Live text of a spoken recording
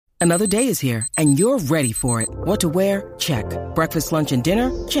Another day is here, and you're ready for it. What to wear? Check. Breakfast, lunch, and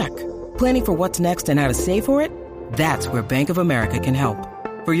dinner? Check. Planning for what's next and how to save for it? That's where Bank of America can help.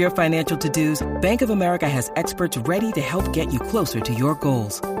 For your financial to-dos, Bank of America has experts ready to help get you closer to your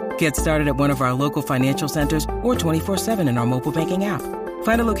goals. Get started at one of our local financial centers or 24/7 in our mobile banking app.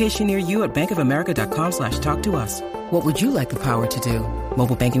 Find a location near you at bankofamerica.com/talktous. What would you like the power to do?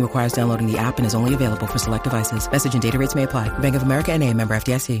 Mobile banking requires downloading the app and is only available for select devices. Message and data rates may apply. Bank of America N.A., member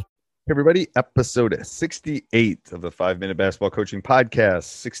FDIC. Hey everybody, episode 68 of the 5-Minute Basketball Coaching Podcast.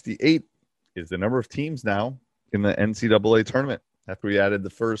 68 is the number of teams now in the NCAA tournament after we added the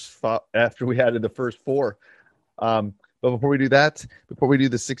first four. But before we do that, before we do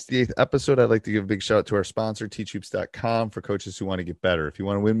the 68th episode, I'd like to give a big shout out to our sponsor, teachhoops.com, for coaches who want to get better. If you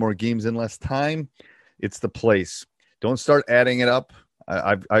want to win more games in less time, it's the place. Don't start adding it up.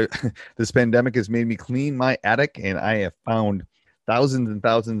 This pandemic has made me clean my attic, and I have found thousands and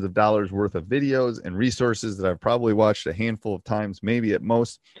thousands of dollars worth of videos and resources that I've probably watched a handful of times, maybe at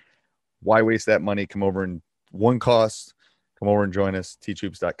most. Why waste that money? Come over and one cost. Come over and join us,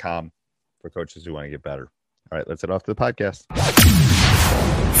 teachhoops.com, for coaches who want to get better. All right, let's head off to the podcast.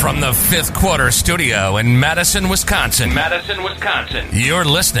 From the Fifth Quarter Studio in Madison, Wisconsin, you're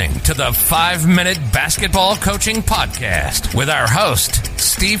listening to the 5-Minute Basketball Coaching Podcast with our host,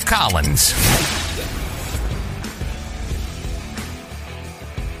 Steve Collins.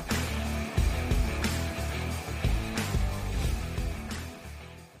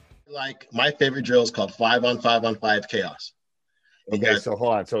 Like, my favorite drill is called 5-on-5-on-5 chaos. Okay, so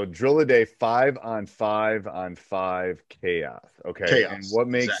hold on. So drill a day, 5-on-5-on-5 chaos. Okay, chaos. And what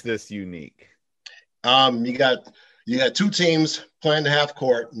makes this unique? You got two teams playing the half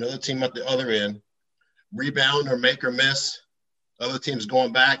court, another team at the other end, rebound or make or miss. Other team's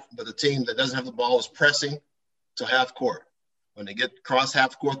going back, but the team that doesn't have the ball is pressing to half court. When they get across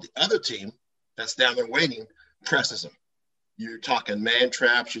half court, the other team that's down there waiting presses them. You're talking man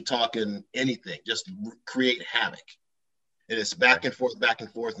traps, you're talking anything, just create havoc. And it's back and forth,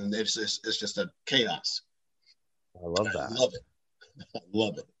 and it's just a chaos. I love that. I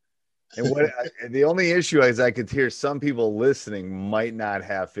love it. And the only issue is I could hear some people listening might not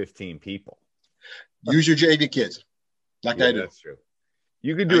have 15 people. Use your JV kids, I do. That's true.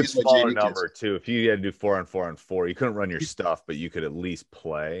 You could do a smaller number too. If you had to do 4-on-4-on-4, you couldn't run your stuff, but you could at least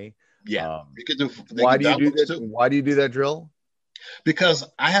play. Yeah, you could do. Why do you do that? Why do you do that drill? Because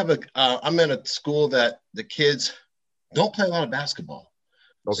I have I'm in a school that the kids don't play a lot of basketball.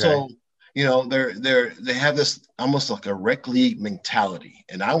 Okay. So, they have this almost like a rec league mentality,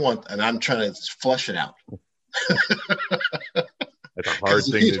 and I'm trying to flush it out. That's a hard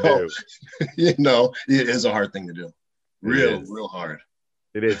thing to do. It is a hard thing to do. Real hard.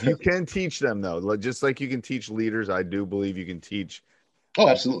 It is. You can teach them though, just like you can teach leaders. I do believe you can teach. Oh,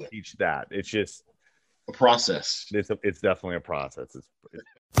 absolutely. Teach that. It's just a process. It's definitely a process.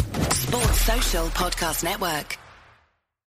 Sports Social Podcast Network.